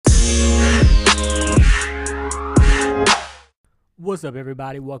What's up,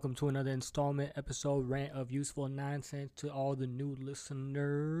 everybody? Welcome to another installment episode rant of useful nonsense to all the new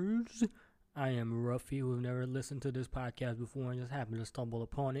listeners. I am Ruffy, who have never listened to this podcast before and just happened to stumble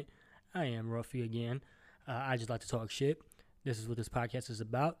upon it. I am Ruffy again. I just like to talk shit. This is what this podcast is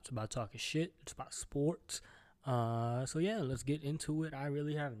about. It's about talking shit. It's about sports. So yeah, let's get into it. I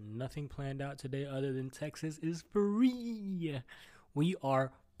really have nothing planned out today other than Texas is free. We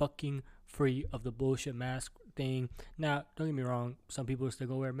are fucking free of the bullshit mask thing. Now, don't get me wrong, some people are still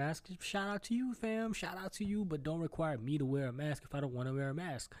gonna wear masks. Shout out to you, fam. Shout out to you, but don't require me to wear a mask if I don't want to wear a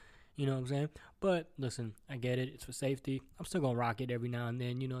mask. You know what I'm saying? But listen, I get it. It's for safety. I'm still gonna rock it every now and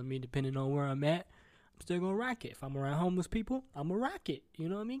then. You know what I mean? Depending on where I'm at, I'm still gonna rock it. If I'm around homeless people, I'm gonna rock it. You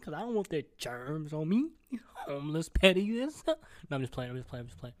know what I mean? Because I don't want their germs on me. Homeless pettiness. No, I'm just playing.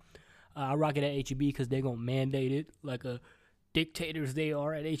 I rock it at HEB because they're gonna mandate it like a dictators they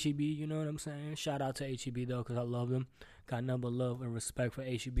are at HEB, you know what I'm saying? Shout out to HEB though, because I love them. Got nothing but love and respect for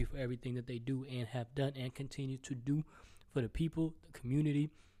HEB for everything that they do and have done and continue to do for the people, the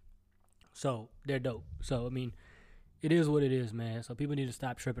community. So they're dope. So I mean, it is what it is, man. So people need to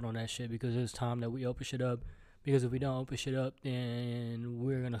stop tripping on that shit because it's time that we open shit up. Because if we don't open shit up, then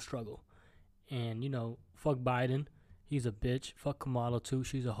we're gonna struggle. And you know, fuck Biden, he's a bitch. Fuck Kamala too,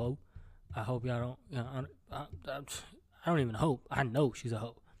 she's a hoe. I hope y'all don't. You know, I don't even hope. I know she's a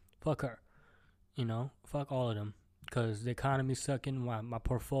hoe. Fuck her. You know, fuck all of them. Because the economy's sucking. My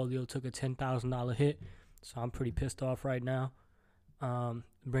portfolio took a $10,000 hit. So I'm pretty pissed off right now.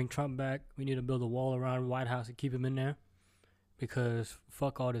 Bring Trump back. We need to build a wall around the White House and keep him in there. Because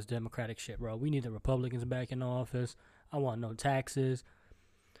fuck all this Democratic shit, bro. We need the Republicans back in office. I want no taxes.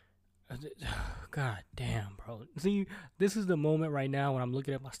 God damn, bro. See, this is the moment right now when I'm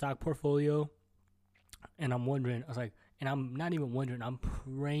looking at my stock portfolio. And I'm wondering, and I'm not even wondering, I'm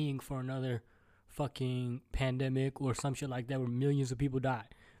praying for another fucking pandemic or some shit like that where millions of people die.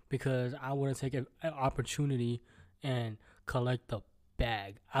 Because I want to take an opportunity and collect the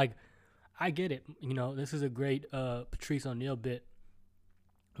bag. I get it. You know, this is a great Patrice O'Neal bit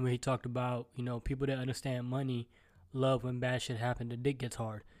when he talked about, you know, people that understand money love when bad shit happens, the dick gets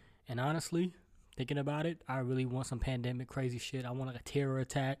hard. And honestly, thinking about it, I really want some pandemic crazy shit. I want like a terror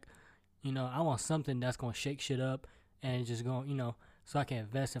attack. You know, I want something that's going to shake shit up and just going, you know, so I can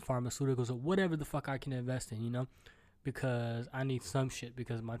invest in pharmaceuticals or whatever the fuck I can invest in, you know, because I need some shit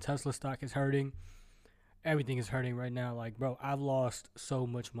because my Tesla stock is hurting. Everything is hurting right now. Like, bro, I've lost so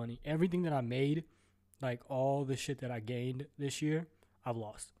much money. Everything that I made, like all the shit that I gained this year, I've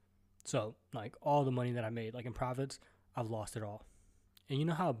lost. So, like all the money that I made, like in profits, I've lost it all. And you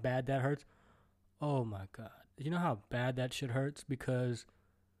know how bad that hurts? Oh my God. You know how bad that shit hurts? Because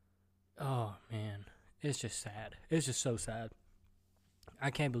oh, man. It's just sad. It's just so sad. I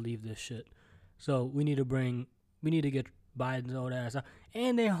can't believe this shit. So, we need to get Biden's old ass out.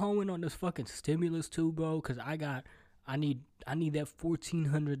 And they're hoeing on this fucking stimulus too, bro. Because I need that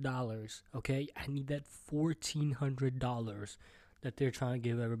 $1,400, okay? I need that $1,400 that they're trying to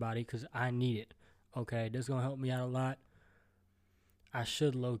give everybody because I need it, okay? That's going to help me out a lot. I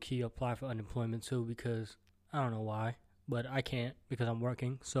should low-key apply for unemployment too because I don't know why. But I can't because I'm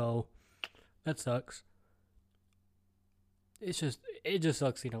working, so that sucks. It just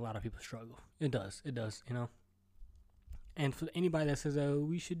sucks seeing a lot of people struggle. It does, you know. And for anybody that says, oh,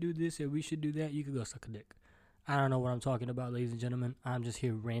 we should do this or we should do that, you could go suck a dick. I don't know what I'm talking about, ladies and gentlemen. I'm just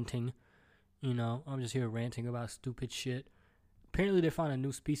here ranting, you know. I'm just here ranting about stupid shit. Apparently they found a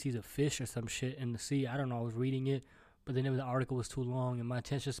new species of fish or some shit in the sea. I don't know, I was reading it, but then the article was too long and my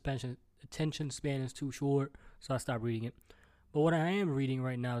attention span is too short, so I stopped reading it. But what I am reading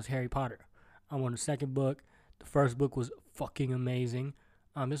right now is Harry Potter. I'm on the second book. The first book was fucking amazing.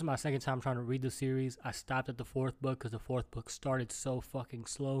 This is my second time trying to read the series. I stopped at the fourth book because the fourth book started so fucking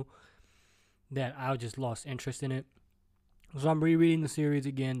slow that I just lost interest in it. So I'm rereading the series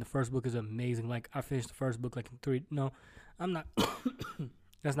again. The first book is amazing. Like, I finished the first book like in 3... No, I'm not...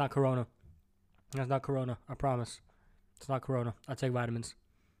 That's not Corona. That's not Corona. I promise. It's not Corona. I take vitamins.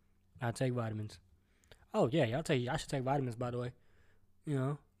 Oh, yeah, I should take vitamins, by the way. You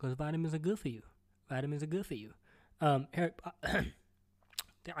know, because vitamins are good for you.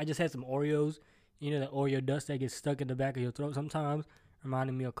 I just had some Oreos. You know, the Oreo dust that gets stuck in the back of your throat sometimes.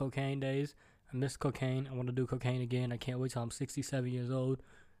 Reminding me of cocaine days. I miss cocaine. I want to do cocaine again. I can't wait till I'm 67 years old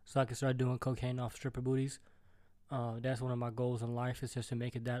so I can start doing cocaine off stripper booties. That's one of my goals in life is just to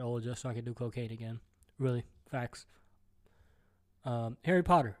make it that old just so I can do cocaine again. Really. Facts. Harry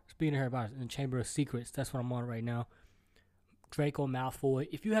Potter. Speaking of Harry Potter, in the Chamber of Secrets, that's what I'm on right now. Draco Malfoy.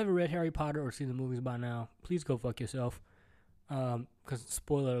 If you haven't read Harry Potter or seen the movies by now, please go fuck yourself. Because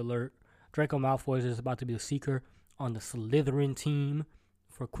spoiler alert, Draco Malfoy is about to be a seeker on the Slytherin team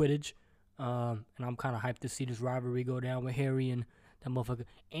for Quidditch. And I'm kind of hyped to see this rivalry go down with Harry and that motherfucker.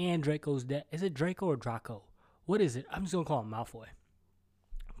 And Draco's dad. Is it Draco or Draco? What is it? I'm just going to call him Malfoy.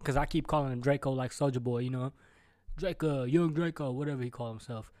 Because I keep calling him Draco like Soulja Boy, you know? Draco, young Draco, whatever he called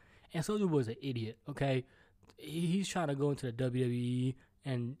himself. And Soulja Boy's an idiot, okay? He's trying to go into the WWE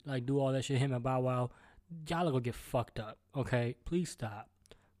and like do all that shit. Him and Bow Wow, y'all are gonna get fucked up, okay? Please stop,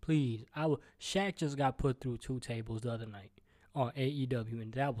 please. Shaq just got put through 2 tables the other night on AEW,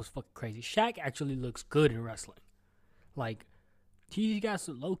 and that was fucking crazy. Shaq actually looks good in wrestling. Like he got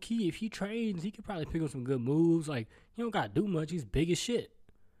some low key. If he trains, he could probably pick up some good moves. Like he don't gotta do much. He's big as shit.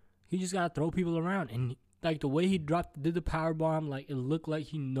 He just gotta throw people around, and like the way he did the power bomb, like it looked like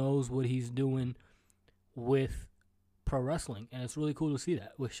he knows what he's doing with pro wrestling, and it's really cool to see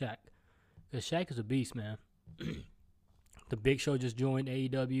that with Shaq. Because Shaq is a beast, man. The Big Show just joined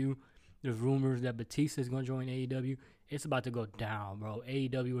AEW. There's rumors that Batista is going to join AEW. It's about to go down, bro.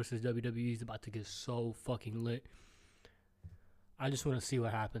 AEW versus WWE is about to get so fucking lit. I just want to see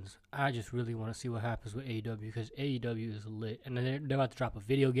what happens. I just really want to see what happens with AEW because AEW is lit. And they're about to drop a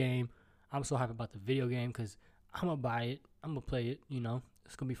video game. I'm so happy about the video game because I'm going to buy it. I'm going to play it, you know.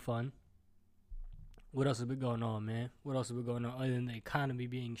 It's going to be fun. What else has been going on, man? What else has been going on other than the economy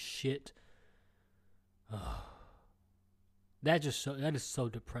being shit? That is so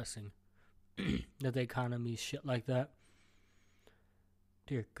depressing. That the economy is shit like that.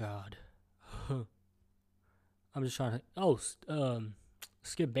 Dear God. I'm just trying to.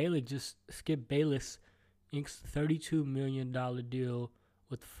 Skip Bayless inks $32 million deal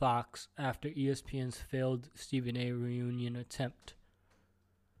with Fox after ESPN's failed Stephen A. reunion attempt.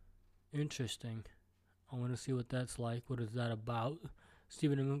 Interesting. I want to see what that's like. What is that about?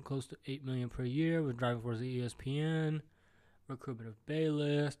 Stephen A. close to $8 million per year. We're driving towards the ESPN. Recruitment of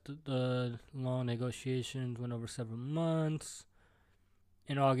Bayless. The long negotiations went over several months.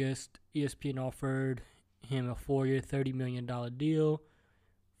 In August, ESPN offered him a 4-year, $30 million deal.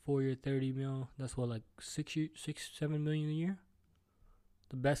 4-year, $30 million. That's what, like $7 million a year?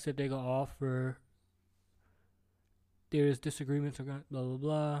 The best that they can offer. There's disagreements, blah, blah,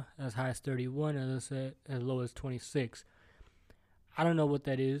 blah. As high as 31, as I said, as low as 26. I don't know what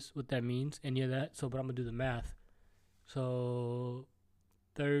that is, what that means, any of that. So, but I'm going to do the math. So,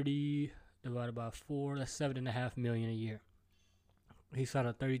 30 divided by 4, that's $7.5 million a year. He signed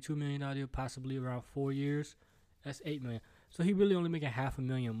a $32 million deal, possibly around 4 years. That's $8 million. So, he really only making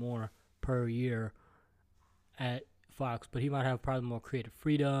 $500,000 more per year at Fox. But he might have probably more creative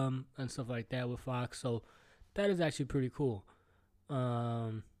freedom and stuff like that with Fox. So, that is actually pretty cool.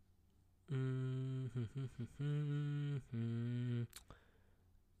 The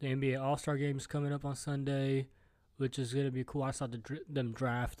NBA All-Star Game is coming up on Sunday, which is going to be cool. I saw them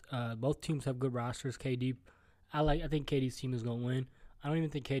draft. Both teams have good rosters. KD, I think KD's team is going to win. I don't even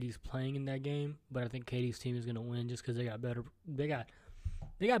think KD's playing in that game, but I think KD's team is going to win just because they got better. They got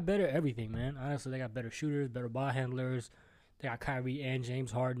better everything, man. Honestly, they got better shooters, better ball handlers. They got Kyrie and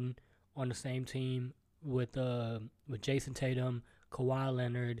James Harden on the same team. With Jason Tatum, Kawhi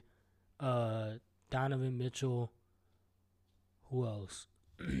Leonard, Donovan Mitchell. Who else?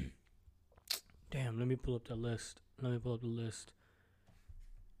 Damn, let me pull up the list.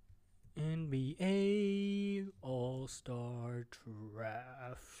 NBA All-Star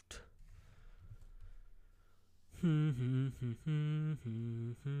Draft.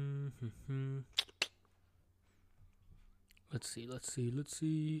 Let's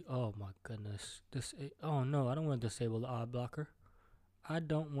see. Oh my goodness. Oh no, I don't want to disable the ad blocker. I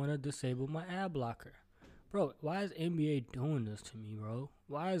don't want to disable my ad blocker. Bro, why is NBA doing this to me, bro?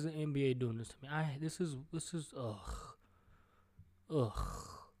 Why is the NBA doing this to me? This is ugh.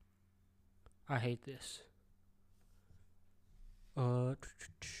 I hate this.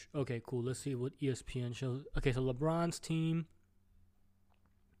 Okay, cool. Let's see what ESPN shows. Okay, so LeBron's team.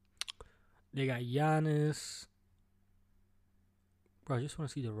 They got Giannis. Bro, I just want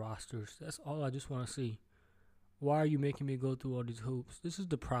to see the rosters. That's all I just want to see. Why are you making me go through all these hoops? This is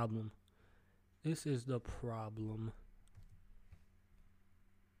the problem.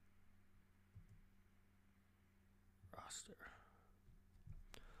 Roster.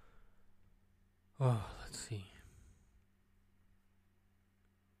 Oh, let's see.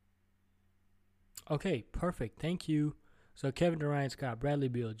 Okay, perfect. Thank you. So Kevin Durant, Scott, Bradley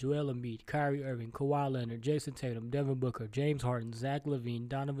Beal, Joel Embiid, Kyrie Irving, Kawhi Leonard, Jason Tatum, Devin Booker, James Harden, Zach LaVine,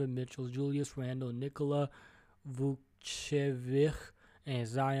 Donovan Mitchell, Julius Randle, Nikola Vucevic, and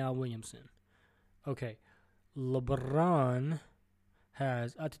Zion Williamson. Okay, LeBron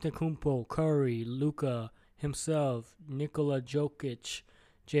has Antetokounmpo, Curry, Luka himself, Nikola Jokic,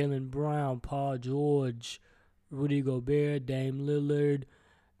 Jaylen Brown, Paul George, Rudy Gobert, Dame Lillard,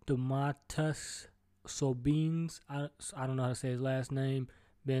 Domantas Sobines, I don't know how to say his last name,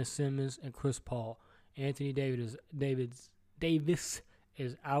 Ben Simmons, and Chris Paul. Anthony Davis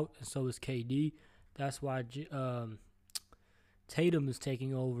is out, and so is KD. That's why Tatum is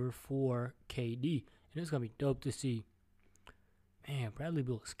taking over for KD. And it's going to be dope to see. Man, Bradley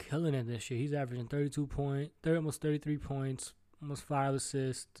Beal is killing it this year. He's averaging 32 points, almost 33 points, almost 5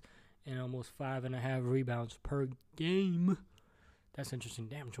 assists, and almost 5.5 rebounds per game. That's interesting.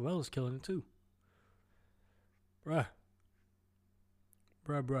 Damn, Joel is killing it too. Bruh.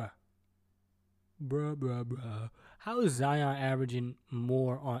 How is Zion averaging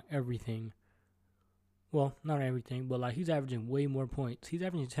more on everything? Well, not everything, but like he's averaging way more points. He's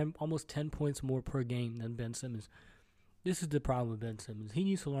averaging almost 10 points more per game than Ben Simmons. This is the problem with Ben Simmons. He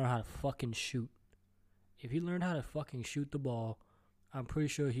needs to learn how to fucking shoot. If he learned how to fucking shoot the ball, I'm pretty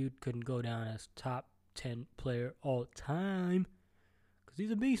sure he couldn't go down as top 10 player all time. Because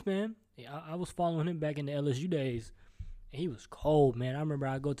he's a beast, man. I was following him back in the LSU days. And he was cold, man. I remember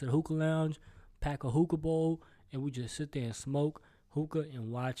I'd go to the hookah lounge, pack a hookah bowl, and we just sit there and smoke hookah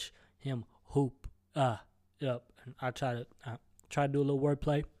and watch him hoop. Yep. And I try to do a little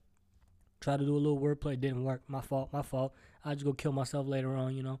wordplay. Didn't work. My fault. I just go kill myself later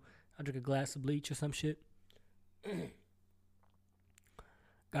on, you know. I drink a glass of bleach or some shit.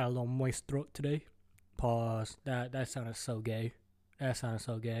 Got a little moist throat today. Pause. That sounded so gay. I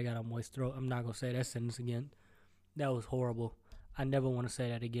got a moist throat. I'm not going to say that sentence again. That was horrible. I never want to say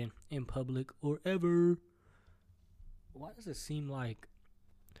that again in public or ever. Why does it seem like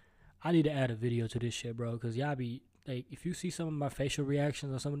I need to add a video to this shit, bro? Because y'all be like, if you see some of my facial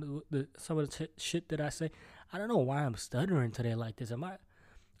reactions or some of the shit that I say, I don't know why I'm stuttering today like this.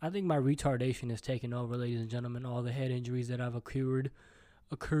 I think my retardation is taking over, ladies and gentlemen. All the head injuries that I've occurred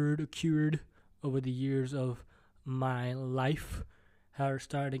over the years of my life are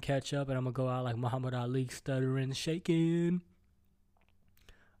starting to catch up, and I'm gonna go out like Muhammad Ali, stuttering and shaking.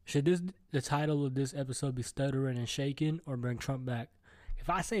 Should the title of this episode be Stuttering and Shaking or Bring Trump Back? If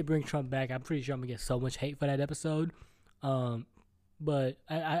I say Bring Trump Back, I'm pretty sure I'm gonna get so much hate for that episode. But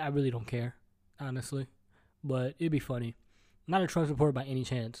I really don't care, honestly. But it'd be funny. I'm not a Trump supporter by any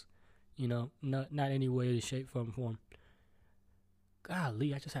chance, you know, not any way, shape, form.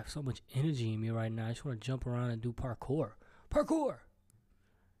 Golly, I just have so much energy in me right now. I just want to jump around and do parkour.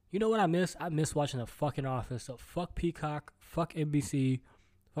 You know what I miss? I miss watching The fucking Office. So fuck Peacock, fuck NBC,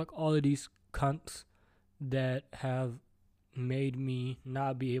 fuck all of these cunts that have made me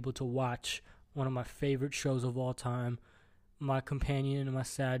not be able to watch one of my favorite shows of all time, my companion in my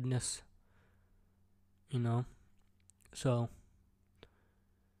sadness, you know. So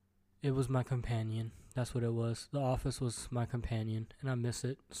it was my companion. That's what it was. The Office was my companion, and I miss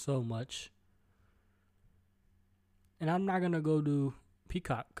it so much. And I'm not gonna go do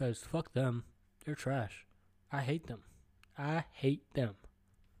Peacock because fuck them. They're trash. I hate them. I've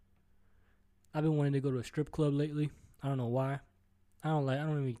been wanting to go to a strip club lately. I don't know why. I don't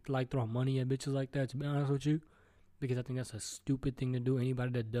even like throwing money at bitches like that, to be honest with you, because I think that's a stupid thing to do.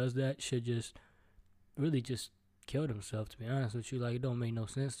 Anybody that does that should just really just kill themselves, to be honest with you. Like, it don't make no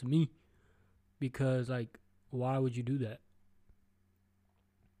sense to me, because like, why would you do that?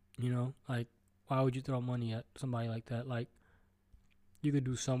 You know, like, why would you throw money at somebody like that? Like, you could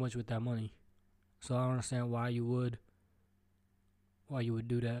do so much with that money. So I don't understand why you would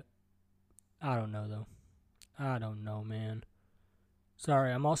do that. I don't know, though. I don't know, man.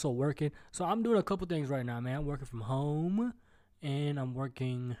 Sorry, I'm also working. So I'm doing a couple things right now, man. I'm working from home, and I'm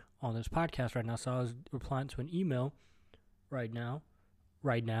working on this podcast right now. So I was replying to an email right now.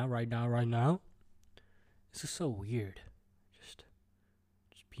 This is so weird. Just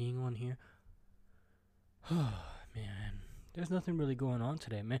being on here. Oh, man. There's nothing really going on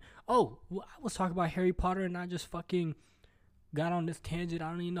today, man. Oh, well, I was talking about Harry Potter, and I just fucking got on this tangent. I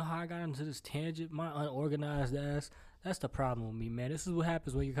don't even know how I got into this tangent. My unorganized ass. That's the problem with me, man. This is what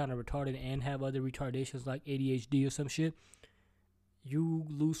happens when you're kind of retarded and have other retardations like ADHD or some shit. You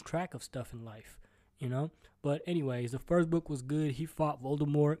lose track of stuff in life, you know? But anyways, the first book was good. He fought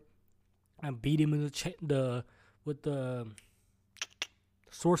Voldemort. I beat him in with the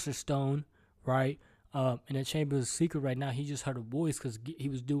Sorcerer's Stone, right? In the Chamber of Secret right now, he just heard a voice because he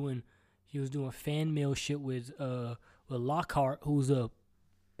was doing fan mail shit with Lockhart, who's a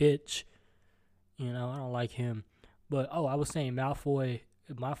bitch. You know, I don't like him. But I was saying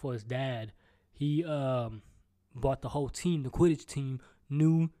Malfoy's dad, he bought the whole team, the Quidditch team,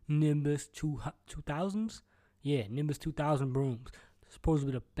 new Nimbus 2000s. Yeah, Nimbus 2000 brooms. Supposed to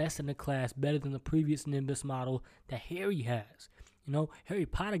be the best in the class, better than the previous Nimbus model that Harry has. You know, Harry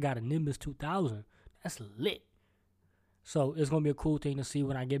Potter got a Nimbus 2000. That's lit. So it's going to be a cool thing to see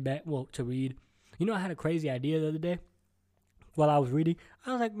when I get back, to read. You know, I had a crazy idea the other day while I was reading.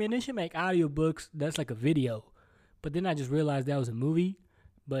 I was like, man, they should make audiobooks that's like a video. But then I just realized that was a movie.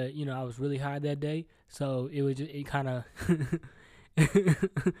 But, you know, I was really high that day. So it kind of,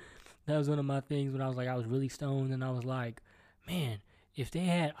 that was one of my things when I was really stoned. And I was like, man, if they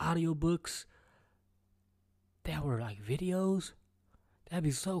had audiobooks that were like videos, that'd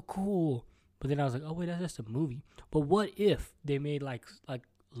be so cool. But then I was like, oh wait, that's just a movie. But what if they made like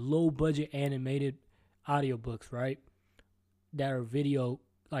low budget animated audiobooks, right? That are video,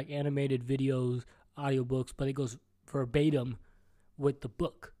 like animated videos, audiobooks, but it goes verbatim with the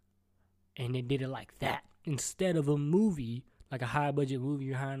book. And they did it like that. Instead of a movie, like a high budget movie,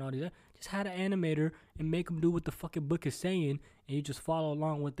 you're hiring all these, just hire an animator and make them do what the fucking book is saying. And you just follow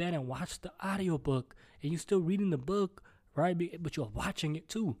along with that and watch the audiobook. And you're still reading the book, right? But you're watching it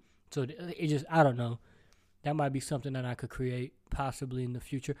too. So it just, I don't know. That might be something that I could create possibly in the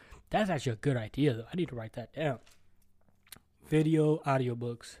future. That's actually a good idea, though. I need to write that down. Video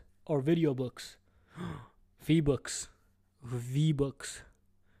audiobooks or video books. V-books. V-books.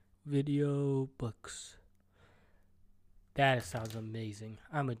 Video books. That sounds amazing.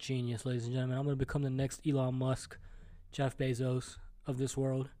 I'm a genius, ladies and gentlemen. I'm going to become the next Elon Musk, Jeff Bezos of this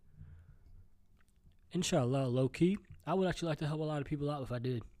world. Inshallah, low-key. I would actually like to help a lot of people out if I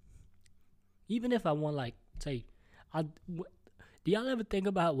did. Even if I won, like, say, do y'all ever think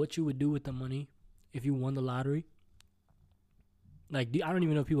about what you would do with the money if you won the lottery? Like, I don't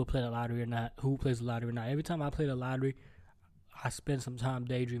even know if people play the lottery or not, who plays the lottery or not. Every time I play the lottery, I spend some time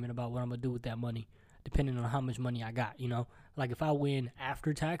daydreaming about what I'm going to do with that money, depending on how much money I got, you know? Like, if I win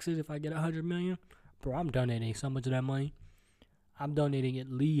after taxes, if I get $100 million, bro, I'm donating so much of that money. I'm donating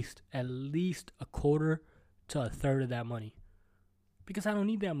at least a quarter to a third of that money. Because I don't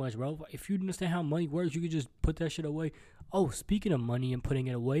need that much, bro. If you understand how money works, you could just put that shit away. Oh, speaking of money and putting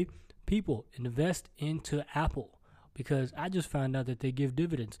it away, people, invest into Apple. Because I just found out that they give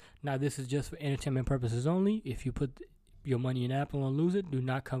dividends. Now, this is just for entertainment purposes only. If you put your money in Apple and lose it, do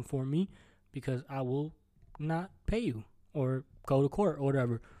not come for me. Because I will not pay you or go to court or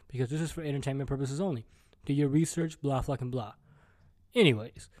whatever. Because this is for entertainment purposes only. Do your research, blah, fucking blah.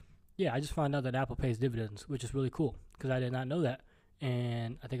 Anyways, yeah, I just found out that Apple pays dividends, which is really cool. Because I did not know that.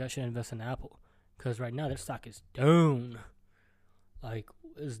 And I think I should invest in Apple. Because right now, their stock is down. Like,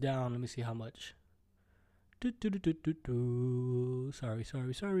 it's down. Let me see how much.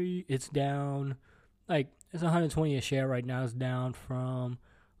 Sorry. It's down. Like, it's 120 a share right now. It's down from,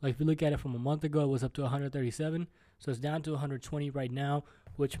 like, if you look at it from a month ago, it was up to 137. So it's down to 120 right now,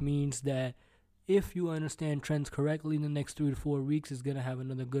 which means that if you understand trends correctly, in the next 3 to 4 weeks, it's going to have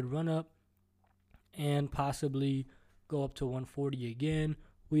another good run up and possibly go up to 140 again.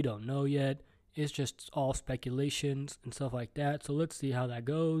 We don't know yet. It's just all speculations and stuff like that. So let's see how that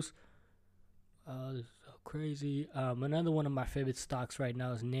goes. This is so crazy. Another one of my favorite stocks right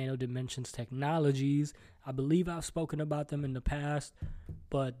now is Nano Dimensions Technologies. I believe I've spoken about them in the past,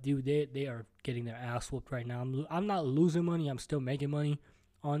 but dude, they are getting their ass whooped right now. I'm not losing money. I'm still making money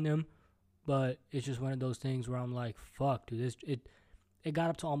on them, but it's just one of those things where I'm like, fuck, dude, it got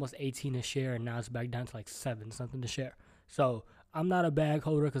up to almost 18 a share, and now it's back down to like 7 something a share. So I'm not a bag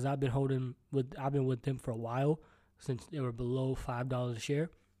holder because I've been with them for a while since they were below $5 a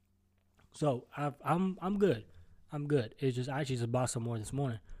share. So I'm good. It's just I actually just bought some more this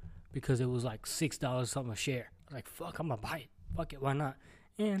morning because it was like $6 something a share. I was like, fuck, I'm gonna buy it. Fuck it, why not?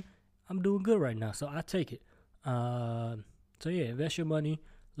 And I'm doing good right now, so I take it. So yeah, invest your money.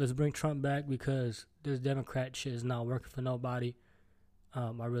 Let's bring Trump back because this Democrat shit is not working for nobody.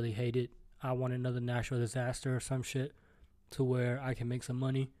 I really hate it. I want another natural disaster or some shit to where I can make some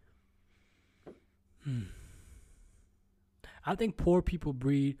money. I think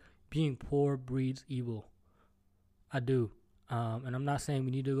being poor breeds evil. I do. And I'm not saying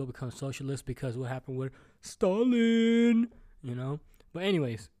we need to go become socialists because what happened with Stalin, you know? But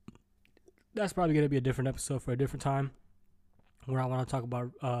anyways, that's probably going to be a different episode for a different time where I want to talk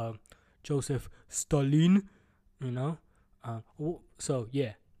about Joseph Stalin, you know? So,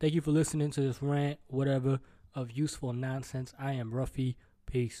 yeah. Thank you for listening to this rant, whatever, of useful nonsense. I am Ruffy.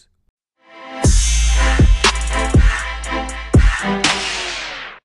 Peace.